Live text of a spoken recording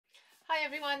Hi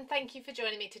everyone, thank you for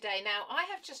joining me today. Now, I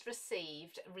have just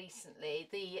received recently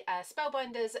the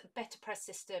Spellbinders BetterPress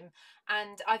system,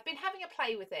 and I've been having a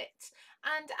play with it.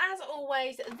 And as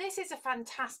always, this is a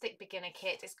fantastic beginner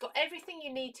kit. It's got everything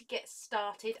you need to get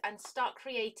started and start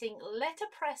creating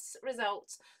letterpress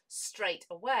results straight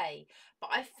away. But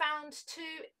I found to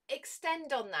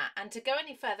extend on that and to go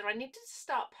any further, I needed to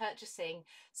start purchasing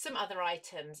some other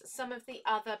items, some of the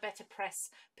other BetterPress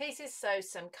pieces, so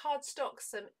some cardstock,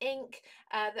 some ink,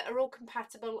 that are all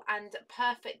compatible and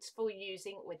perfect for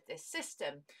using with this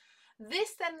system.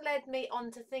 This then led me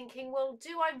on to thinking, well,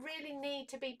 do I really need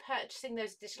to be purchasing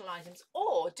those additional items,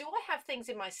 or do I have things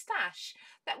in my stash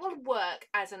that will work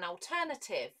as an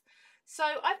alternative? So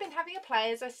I've been having a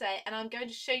play, as I say, and I'm going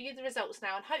to show you the results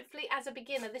now, and hopefully as a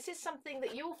beginner this is something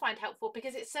that you'll find helpful,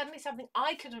 because it's certainly something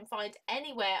I couldn't find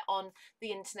anywhere on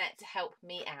the internet to help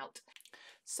me out.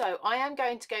 So I am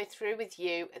going to go through with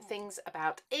you things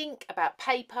about ink, about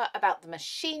paper, about the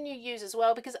machine you use as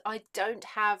well, because I don't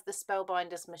have the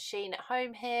Spellbinders machine at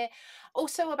home here.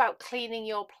 Also about cleaning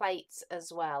your plates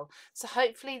as well. So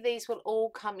hopefully these will all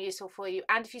come useful for you.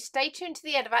 And if you stay tuned to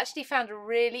the end, I've actually found a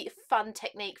really fun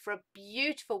technique for a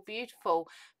beautiful, beautiful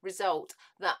result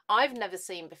that I've never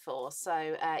seen before.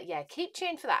 So yeah, keep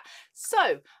tuned for that.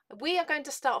 So we are going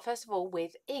to start first of all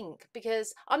with ink,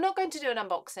 because I'm not going to do an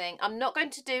unboxing. I'm not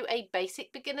going to do a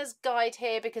basic beginner's guide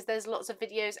here, because there's lots of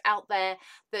videos out there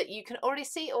that you can already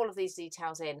see all of these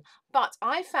details in. But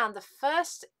I found the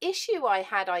first issue I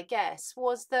had, I guess,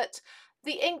 was that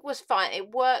the ink was fine.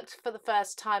 It worked for the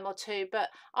first time or two, but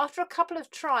after a couple of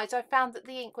tries I found that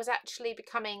the ink was actually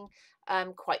becoming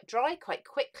quite dry quite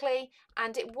quickly,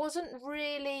 and it wasn't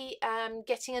really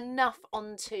getting enough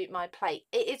onto my plate.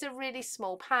 It is a really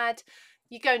small pad.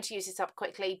 You're going to use this up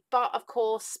quickly, but of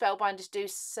course Spellbinders do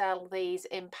sell these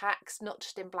in packs, not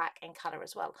just in black, in colour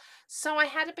as well. So I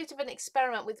had a bit of an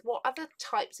experiment with what other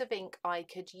types of ink I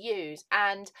could use,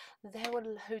 and there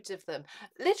were loads of them.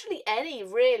 Literally any,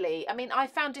 really. I mean, I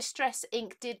found distress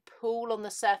ink did pool on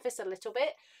the surface a little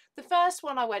bit. The first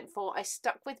one I went for, I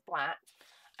stuck with black.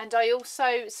 And I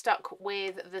also stuck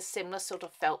with the similar sort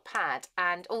of felt pad.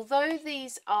 And although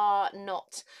these are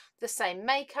not the same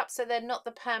makeup, so they're not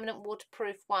the permanent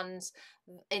waterproof ones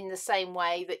in the same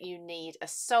way that you need a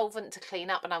solvent to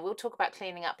clean up, and I will talk about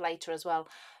cleaning up later as well,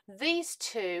 these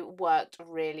two worked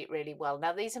really, really well.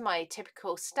 Now these are my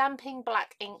typical stamping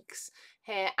black inks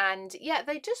here, and yeah,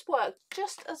 they just work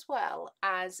just as well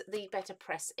as the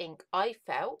BetterPress ink, I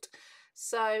felt.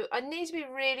 So I need to be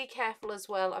really careful as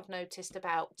well, I've noticed,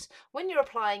 about when you're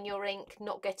applying your ink,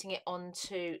 not getting it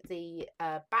onto the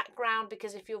background,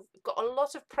 because if you've got a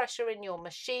lot of pressure in your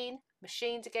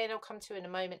machines again I'll come to in a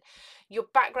moment, your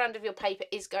background of your paper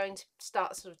is going to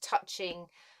start sort of touching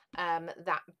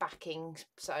that backing.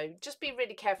 So just be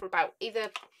really careful about either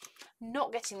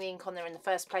not getting the ink on there in the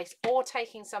first place, or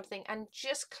taking something and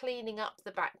just cleaning up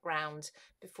the background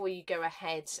before you go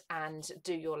ahead and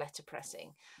do your letterpressing.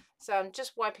 So I'm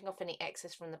just wiping off any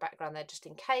excess from the background there just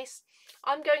in case.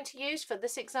 I'm going to use for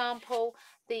this example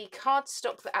the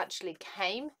cardstock that actually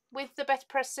came with the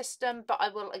BetterPress system, but I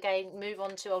will again move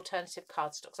on to alternative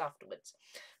cardstocks afterwards.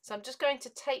 So I'm just going to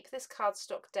tape this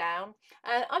cardstock down.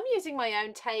 I'm using my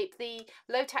own tape. The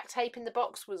low tack tape in the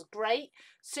box was great.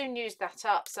 Soon used that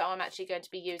up, so I'm actually going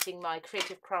to be using my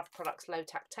Creative Craft Products low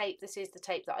tack tape. This is the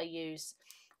tape that I use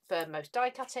for most die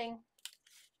cutting.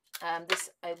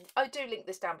 I do link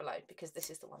this down below, because this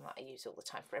is the one that I use all the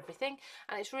time for everything,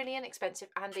 and it's really inexpensive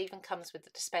and even comes with the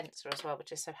dispenser as well,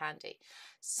 which is so handy.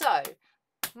 So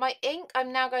my ink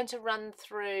I'm now going to run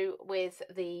through with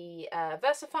the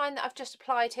VersaFine that I've just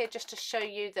applied here, just to show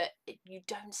you that you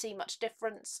don't see much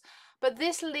difference. But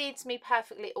this leads me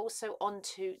perfectly also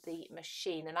onto the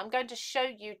machine, and I'm going to show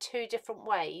you two different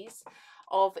ways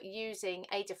of using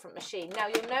a different machine. Now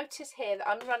you'll notice here that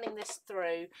I'm running this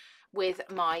through with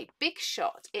my Big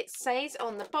Shot. It says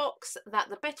on the box that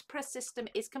the BetterPress system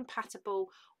is compatible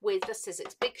with the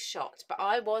Sizzix Big Shot, but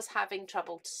I was having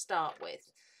trouble to start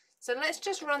with. So let's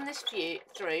just run this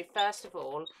through first of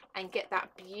all and get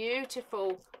that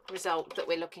beautiful result that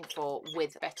we're looking for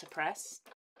with BetterPress.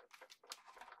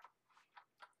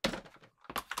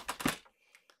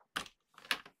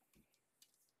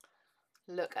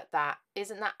 Look at that.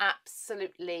 Isn't that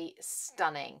absolutely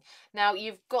stunning? Now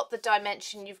you've got the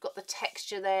dimension, you've got the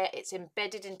texture there, it's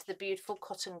embedded into the beautiful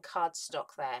cotton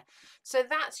cardstock there. So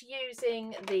that's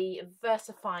using the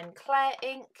VersaFine Clear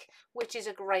ink, which is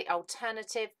a great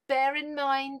alternative. Bear in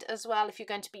mind as well, if you're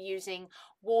going to be using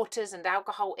waters and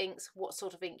alcohol inks, what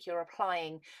sort of ink you're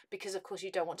applying, because of course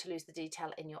you don't want to lose the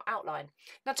detail in your outline.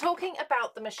 Now talking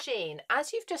about the machine,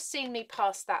 as you've just seen me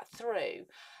pass that through,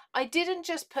 I didn't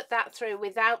just put that through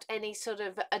without any sort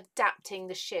of adapting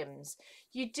the shims.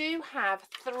 You do have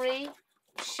 3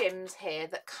 shims here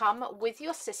that come with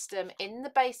your system in the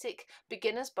basic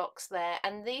beginner's box there,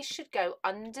 and these should go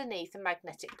underneath a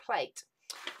magnetic plate.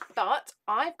 But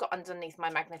I've got underneath my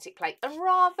magnetic plate a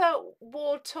rather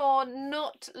war-torn,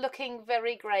 not looking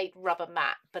very great rubber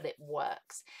mat, but it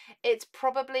works. It's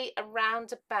probably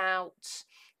around about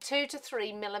 2 to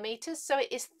 3 millimeters, so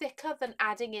it is thicker than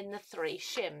adding in the 3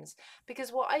 shims.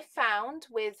 Because what I found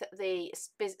with the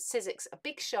Sizzix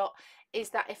Big Shot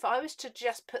is that if I was to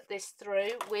just put this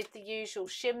through with the usual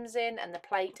shims in and the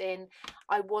plate in,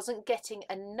 I wasn't getting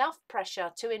enough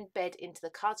pressure to embed into the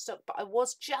cardstock, but I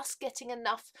was just getting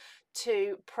enough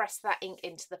to press that ink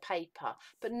into the paper,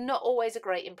 but not always a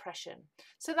great impression.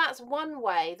 So that's one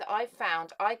way that I've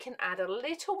found I can add a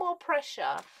little more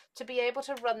pressure to be able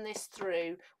to run this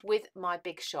through with my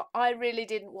Big Shot. I really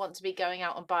didn't want to be going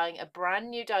out and buying a brand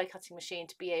new die cutting machine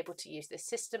to be able to use this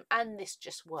system, and this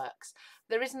just works.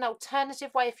 There is an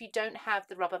alternative way if you don't have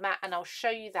the rubber mat, and I'll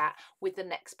show you that with the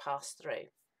next pass through.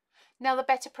 Now, the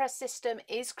BetterPress system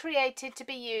is created to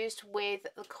be used with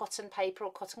the cotton paper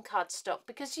or cotton cardstock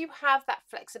because you have that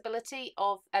flexibility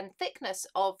of and thickness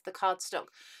of the cardstock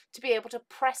to be able to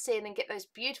press in and get those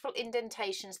beautiful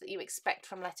indentations that you expect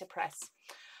from letterpress.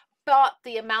 But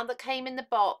the amount that came in the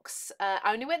box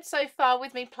only went so far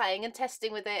with me playing and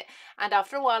testing with it, and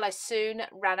after a while I soon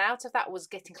ran out of that, was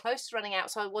getting close to running out,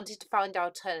 so I wanted to find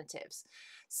alternatives.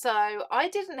 So I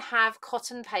didn't have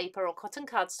cotton paper or cotton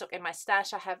cardstock in my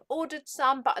stash. I have ordered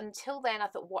some, but until then I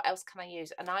thought, what else can I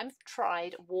use? And I've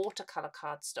tried watercolour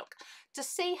cardstock to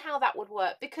see how that would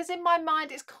work, because in my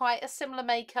mind it's quite a similar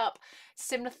makeup,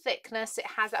 similar thickness. It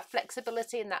has that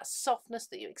flexibility and that softness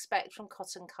that you expect from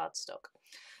cotton cardstock.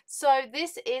 So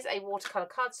this is a watercolour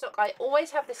cardstock. I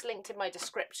always have this linked in my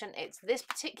description. It's this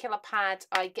particular pad.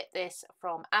 I get this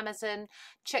from Amazon.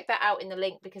 Check that out in the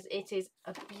link because it is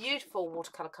a beautiful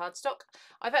watercolour cardstock.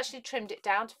 I've actually trimmed it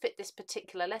down to fit this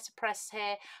particular letterpress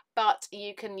here, but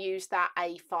you can use that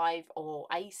A5 or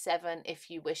A7 if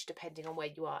you wish, depending on where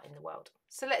you are in the world.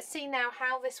 So let's see now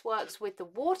how this works with the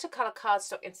watercolour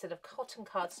cardstock instead of cotton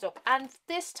cardstock. And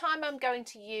this time I'm going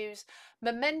to use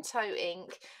Memento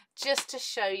ink just to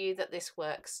show you that this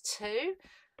works too.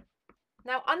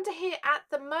 Now under here at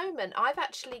the moment, I've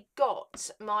actually got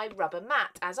my rubber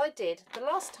mat as I did the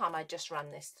last time I just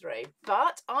ran this through,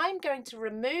 but I'm going to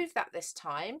remove that this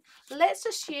time. Let's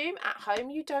assume at home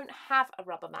you don't have a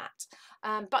rubber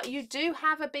mat, but you do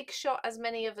have a Big Shot, as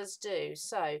many of us do.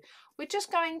 So we're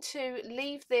just going to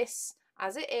leave this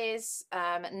as it is,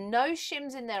 no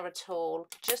shims in there at all,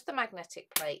 just the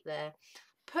magnetic plate there.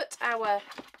 Put our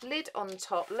lid on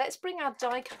top. Let's bring our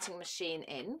die cutting machine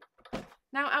in.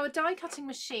 Now our die cutting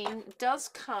machine does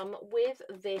come with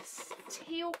this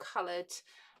teal coloured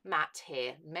mat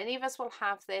here. Many of us will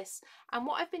have this, and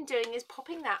what I've been doing is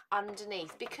popping that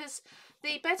underneath because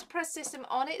the BetterPress system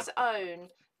on its own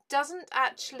doesn't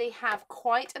actually have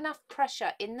quite enough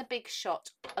pressure in the Big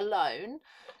Shot alone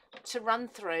to run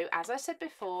through, as I said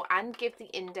before, and give the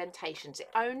indentations. It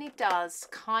only does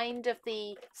kind of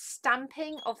the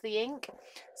stamping of the ink.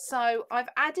 So I've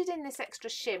added in this extra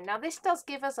shim. Now this does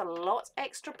give us a lot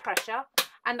extra pressure,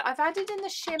 and I've added in the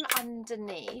shim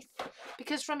underneath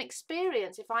because from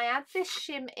experience, if I add this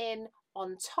shim in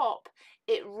on top,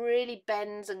 it really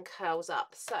bends and curls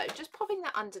up. So just popping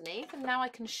that underneath, and now I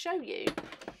can show you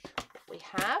what we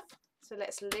have. So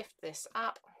let's lift this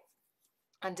up.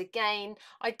 And again,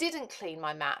 I didn't clean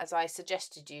my mat as I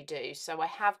suggested you do, so I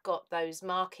have got those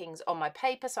markings on my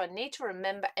paper, so I need to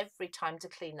remember every time to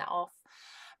clean that off.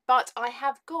 But I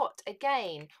have got,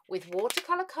 again, with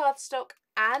watercolour cardstock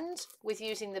and with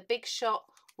using the Big Shot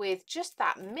with just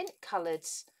that mint coloured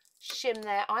shim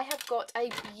there, I have got a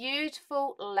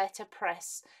beautiful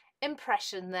letterpress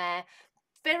impression there.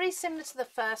 Very similar to the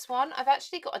first one. I've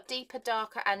actually got a deeper,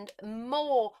 darker and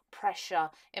more pressure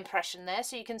impression there,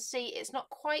 so you can see it's not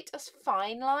quite as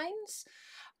fine lines,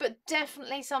 but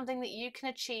definitely something that you can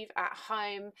achieve at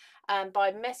home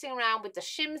by messing around with the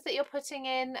shims that you're putting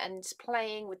in and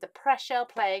playing with the pressure,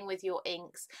 playing with your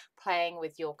inks, playing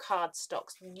with your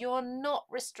cardstocks. You're not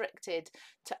restricted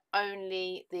to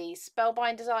only the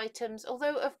Spellbinders items,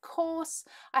 although of course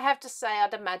I have to say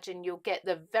I'd imagine you'll get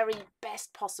the very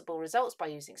best possible results by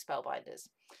using Spellbinders.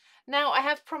 Now I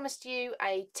have promised you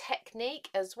a technique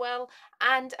as well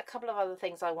and a couple of other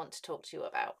things I want to talk to you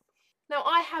about. Now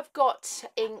I have got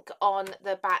ink on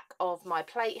the back of my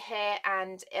plate here,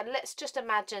 and let's just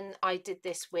imagine I did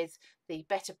this with the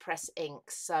BetterPress ink.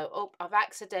 So I've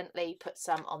accidentally put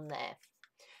some on there.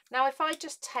 Now if I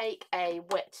just take a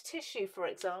wet tissue, for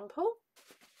example,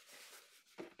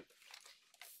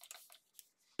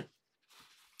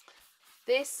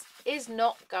 This is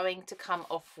not going to come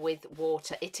off with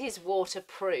water. It is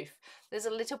waterproof. There's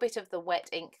a little bit of the wet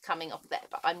ink coming off there,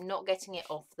 but I'm not getting it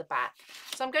off the back.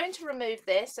 So I'm going to remove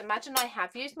this. Imagine I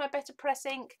have used my BetterPress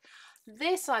ink.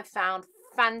 This I've found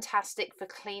fantastic for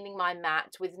cleaning my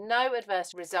mat with no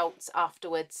adverse results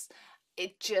afterwards.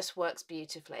 It just works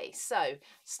beautifully. So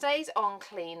stays on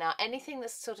cleaner, anything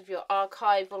that's sort of your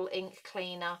archival ink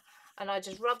cleaner, and I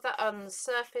just rub that on the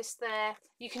surface there.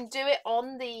 You can do it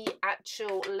on the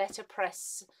actual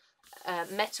letterpress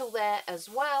metal there as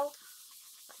well.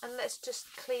 And let's just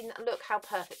clean. Look how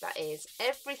perfect that is.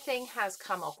 Everything has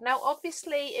come off. Now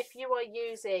obviously if you are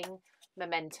using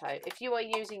Memento, if you are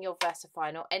using your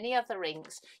VersaFine or any other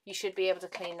inks, you should be able to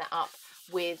clean that up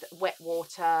with wet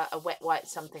water, a wet wipe,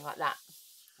 something like that.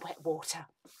 Wet water.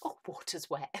 Oh, water's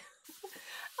wet.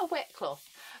 A wet cloth.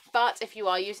 But if you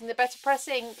are using the BetterPress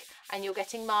ink and you're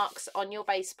getting marks on your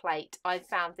base plate, I've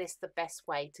found this the best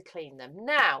way to clean them.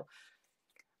 Now,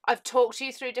 I've talked to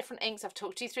you through different inks. I've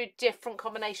talked to you through different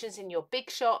combinations in your big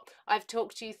shot. I've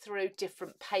talked to you through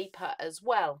different paper as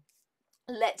well.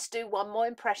 Let's do one more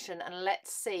impression and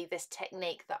let's see this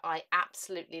technique that I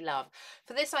absolutely love.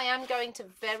 For this, I am going to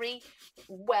very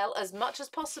well, as much as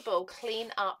possible,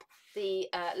 clean up the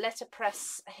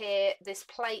letterpress here. This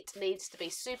plate needs to be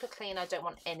super clean. I don't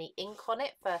want any ink on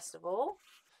it, first of all.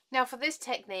 Now for this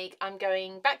technique, I'm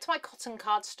going back to my cotton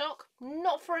cardstock,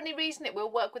 not for any reason. It will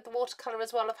work with the watercolour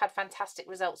as well. I've had fantastic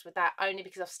results with that, only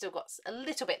because I've still got a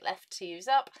little bit left to use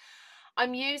up.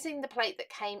 I'm using the plate that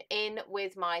came in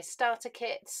with my starter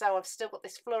kit, so I've still got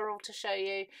this floral to show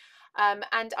you.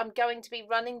 And I'm going to be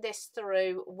running this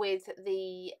through with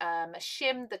the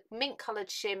shim, the mint coloured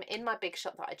shim in my big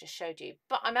shot that I just showed you.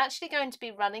 But I'm actually going to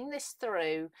be running this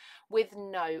through with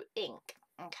no ink.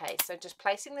 Okay, so just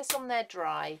placing this on there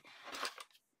dry.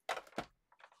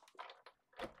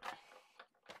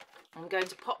 I'm going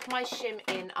to pop my shim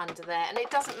in under there, and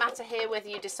it doesn't matter here whether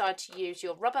you decide to use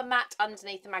your rubber mat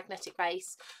underneath the magnetic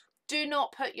base. Do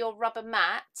not put your rubber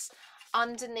mat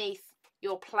underneath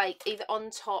your plate, either on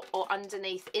top or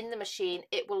underneath in the machine.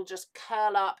 It will just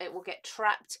curl up, it will get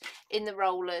trapped in the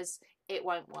rollers, it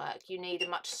won't work. You need a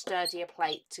much sturdier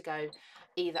plate to go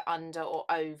either under or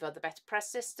over the BetterPress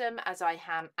system, as I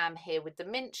am here with the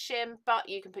mint shim, but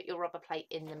you can put your rubber plate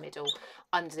in the middle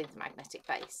underneath the magnetic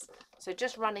base. So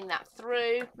just running that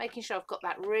through, making sure I've got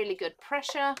that really good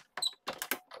pressure.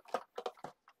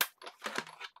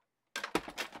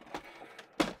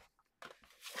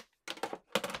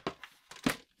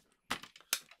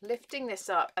 Lifting this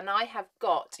up, and I have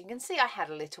got, you can see I had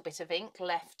a little bit of ink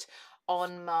left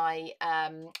on my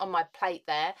plate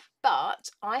there, but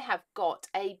I have got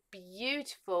a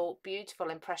beautiful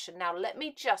impression. Now let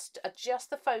me just adjust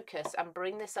the focus and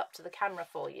bring this up to the camera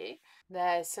for you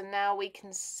there. So now we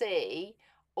can see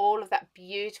all of that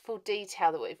beautiful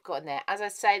detail that we've got in there. As I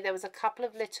say, there was a couple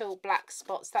of little black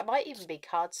spots that might even be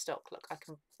cardstock. Look, I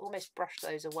can almost brush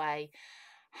those away.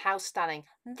 How stunning.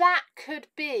 That could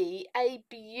be a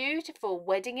beautiful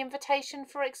wedding invitation,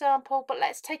 for example, but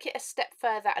let's take it a step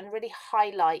further and really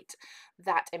highlight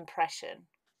that impression.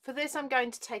 For this, I'm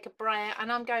going to take a brayer and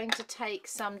I'm going to take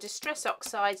some Distress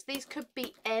Oxides. These could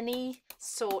be any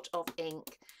sort of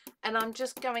ink. And I'm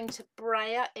just going to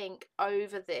brayer ink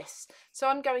over this. So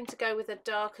I'm going to go with a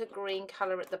darker green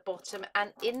colour at the bottom,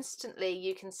 and instantly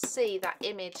you can see that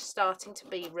image starting to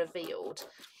be revealed.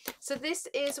 So this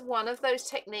is one of those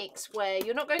techniques where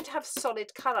you're not going to have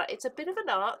solid colour. It's a bit of an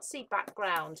artsy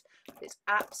background. It's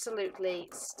absolutely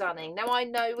stunning. Now I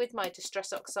know with my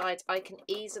Distress Oxides I can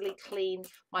easily clean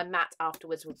my mat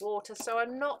afterwards with water, so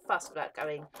I'm not fussed about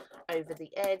going over the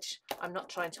edge. I'm not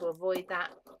trying to avoid that.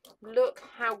 Look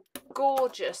how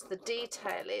gorgeous the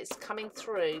detail is coming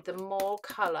through the more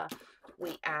colour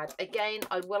we add. Again,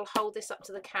 I will hold this up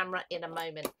to the camera in a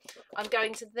moment. I'm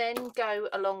going to then go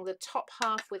along the top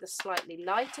half with a slightly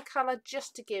lighter colour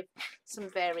just to give some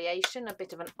variation, a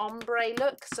bit of an ombre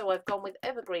look. So I've gone with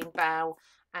Evergreen Bough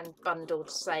and Bundled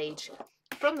Sage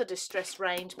from the Distress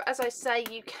range. But as I say,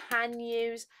 you can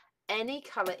use any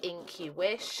colour ink you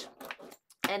wish,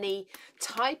 any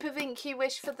type of ink you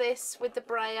wish for this with the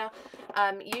brayer.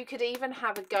 You could even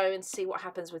have a go and see what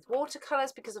happens with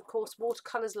watercolours, because of course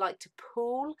watercolours like to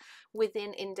pool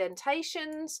within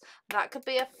indentations. That could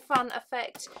be a fun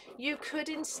effect. You could,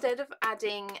 instead of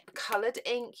adding coloured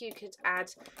ink, you could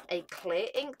add a clear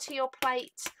ink to your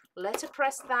plate,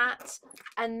 letterpress that,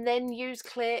 and then use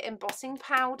clear embossing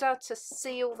powder to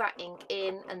seal that ink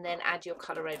in, and then add your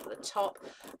colour over the top.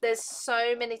 There's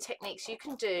so many techniques you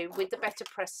can do with the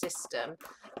BetterPress system.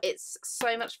 It's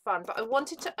so much fun, but I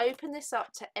wanted to open this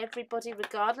up to everybody,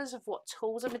 regardless of what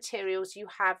tools and materials you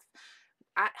have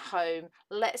at home.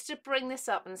 Let's just bring this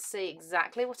up and see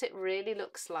exactly what it really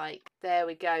looks like. There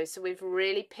we go. So we've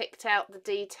really picked out the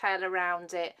detail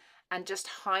around it and just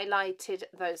highlighted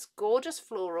those gorgeous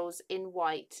florals in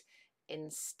white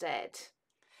instead.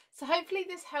 So hopefully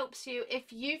this helps you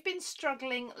if you've been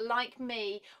struggling like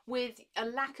me with a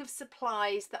lack of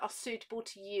supplies that are suitable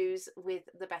to use with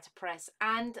the BetterPress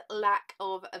and lack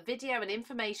of a video and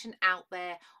information out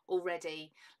there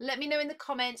already. Let me know in the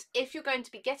comments if you're going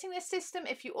to be getting this system,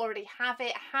 if you already have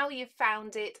it, how you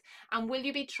found it, and will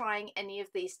you be trying any of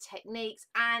these techniques.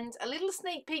 And a little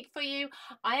sneak peek for you,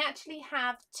 I actually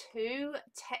have 2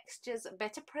 textures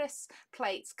BetterPress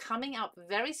plates coming up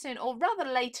very soon, or rather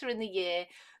later in the year.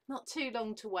 Not too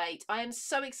long to wait. I am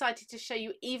so excited to show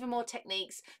you even more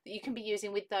techniques that you can be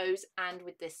using with those and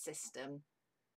with this system.